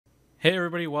Hey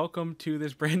everybody, welcome to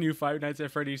this brand new Five Nights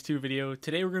at Freddy's 2 video.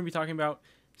 Today we're going to be talking about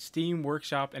Steam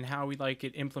Workshop and how we like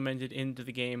it implemented into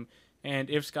the game. And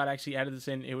if Scott actually added this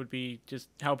in, it would be just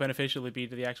how beneficial it'd be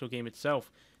to the actual game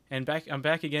itself. And I'm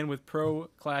back again with Pro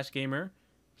Class Gamer.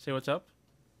 Say what's up.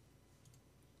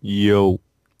 Yo.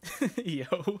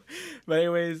 Yo. But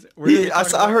anyways, we're going to be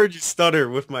talking I about heard you stutter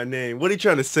with my name. What are you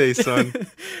trying to say, son?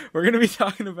 we're going to be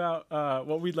talking about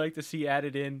what we'd like to see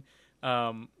added in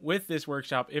with this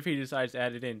workshop if he decides to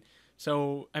add it in.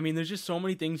 So, I mean, there's just so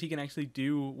many things he can actually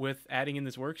do with adding in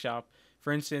this workshop.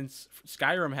 For instance,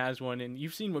 Skyrim has one, and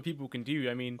you've seen what people can do.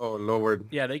 I mean, Oh, Lord.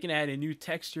 yeah, they can add in new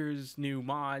textures, new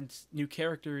mods, new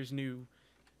characters, new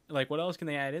like what else can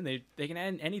they add in? They can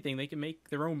add in anything. They can make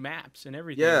their own maps and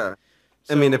everything. Yeah.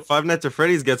 I mean, if So Five Nights at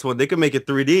Freddy's gets one, they could make it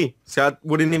 3D. Scott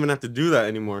wouldn't even have to do that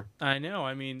anymore. I know.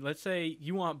 I mean, let's say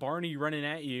you want Barney running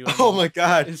at you. I Oh mean, my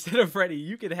God. instead of Freddy,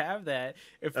 you could have that.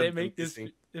 If they That'd be make this,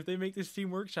 amazing. if they make this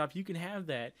Team Workshop, you can have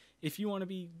that. If you want to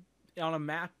be on a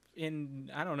map in,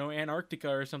 I don't know, Antarctica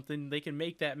or something, they can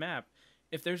make that map.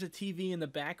 If there's a TV in the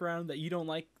background that you don't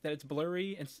like, that it's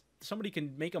blurry, and somebody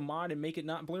can make a mod and make it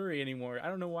not blurry anymore. I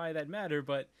don't know why that matter,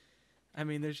 but I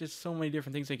mean, there's just so many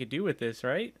different things they could do with this,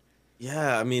 right?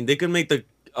 Yeah, I mean, they could make the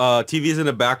TVs in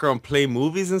the background play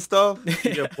movies and stuff. You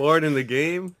Yeah, get bored in the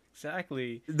game.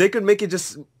 exactly. They could make it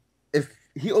just, if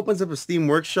he opens up a Steam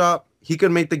workshop, he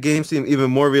could make the game seem even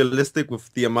more realistic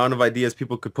with the amount of ideas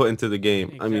people could put into the game.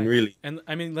 I mean, Exactly. really. And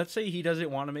I mean, let's say he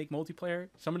doesn't want to make multiplayer.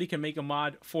 Somebody can make a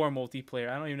mod for multiplayer.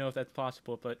 I don't even know if that's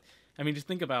possible, but I mean, just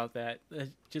think about that.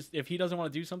 Just if he doesn't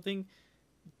want to do something,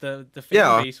 the fan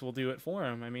Yeah, base will do it for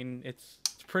him. I mean, it's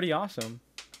pretty awesome.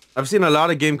 I've seen a lot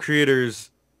of game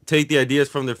creators take the ideas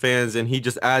from their fans and he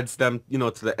just adds them,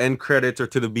 to the end credits or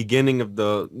to the beginning of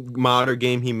the mod or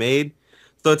game he made.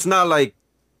 So it's not like,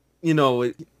 you know,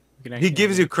 it- You can he actually have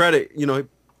gives you it. credit,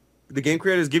 the game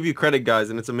creators give you credit, guys,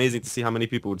 and it's amazing to see how many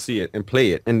people would see it and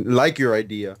play it and like your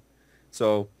idea.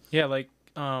 So, Yeah, like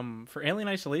for Alien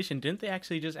Isolation, didn't they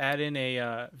actually just add in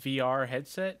a VR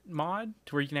headset mod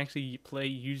to where you can actually play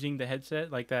using the headset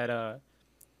like that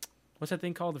what's that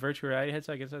thing called? The virtual reality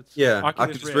headset? I guess that's yeah,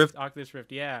 Oculus Oculus Rift. Rift. Oculus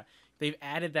Rift. Yeah, they've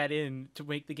added that in to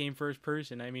make the game first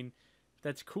person. I mean,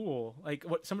 that's cool. Like,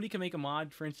 what somebody can make a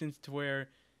mod, for instance, to where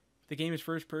the game is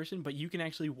first person, but you can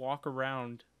actually walk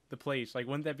around the place. Like,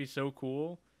 wouldn't that be so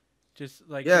cool? Just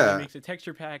like somebody Yeah. makes a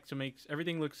texture pack, so makes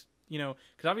everything looks, because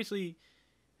obviously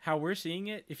how we're seeing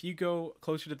it, if you go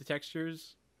closer to the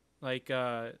textures, like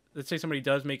let's say somebody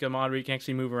does make a mod where you can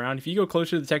actually move around. If you go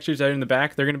closer to the textures that are in the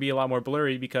back, they're going to be a lot more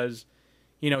blurry because,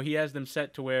 he has them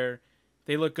set to where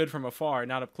they look good from afar,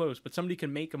 not up close. But somebody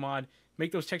can make a mod,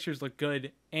 make those textures look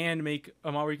good, and make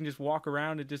a mod where you can just walk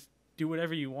around and just do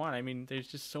whatever you want. I mean, there's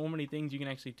just so many things you can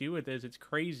actually do with this. It's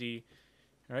crazy,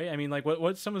 right? I mean, like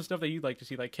what's some of the stuff that you'd like to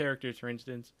see, like characters, for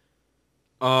instance?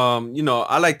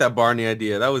 I like that Barney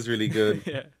idea. That was really good.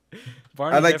 Yeah, I'd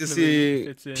Barney like to definitely see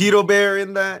fits in. Tito Bear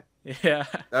in that. Yeah.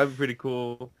 That'd be pretty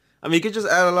cool. I mean, you could just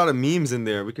add a lot of memes in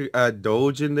there. We could add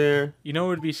Doge in there. You know what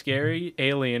would be scary?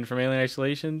 Alien from Alien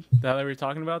Isolation. Now that we were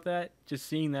talking about that, just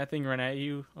seeing that thing run at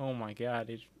you, oh my god,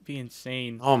 it'd be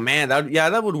insane. Oh man,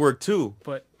 that would work too.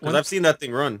 But Because I've seen that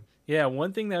thing run. yeah,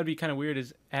 one thing that would be kind of weird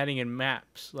is adding in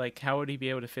maps. Like, how would he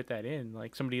be able to fit that in?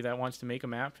 Like somebody that wants to make a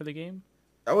map for the game?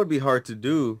 That would be hard to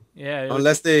do. Yeah, it would.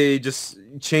 Unless they just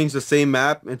change the same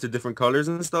map into different colors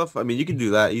and stuff. I mean, you can do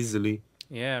that easily.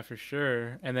 Yeah, for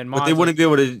sure. And then But they mods, wouldn't be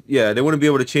able to, yeah, they wouldn't be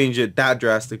able to change it that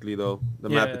drastically though, the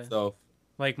map yeah, itself.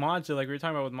 like mods. Like we were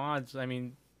talking about with mods. I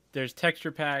mean, there's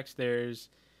texture packs. There's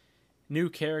new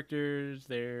characters.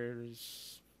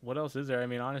 There's what else is there? I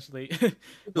mean, honestly, Do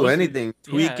most of anything,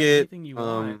 yeah, tweak it, anything you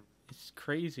want. It's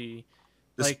crazy.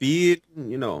 the Like speed,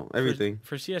 for everything.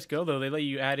 for CS:GO though, they let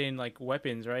you add in like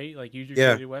weapons, right? Like user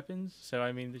Yeah. created weapons. So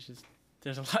I mean,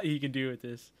 there's a lot you can do with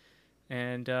this.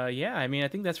 And yeah, I mean, I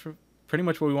think that's pretty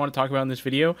much what we want to talk about in this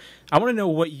video. I want to know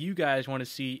what you guys want to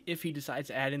see if he decides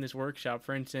to add in this workshop.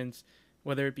 For instance,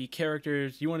 whether it be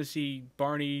characters, you want to see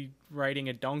Barney riding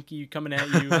a donkey coming at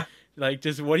you. Like,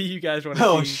 just what do you guys want to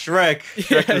Oh, see? Shrek.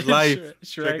 Shrek Yeah, is life.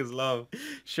 Shrek Shrek, is love.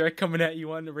 Shrek coming at you,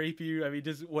 wanting to rape you. I mean,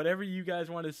 just whatever you guys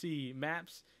want to see.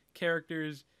 Maps,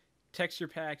 characters, texture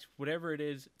packs, whatever it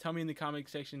is. Tell me in the comment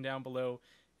section down below.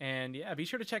 And yeah, be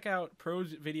sure to check out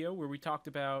Pro's video where we talked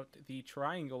about the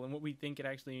triangle and what we think it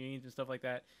actually means and stuff like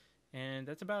that. And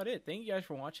that's about it. Thank you guys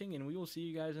for watching, and we will see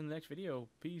you guys in the next video.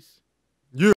 Peace. Yeah.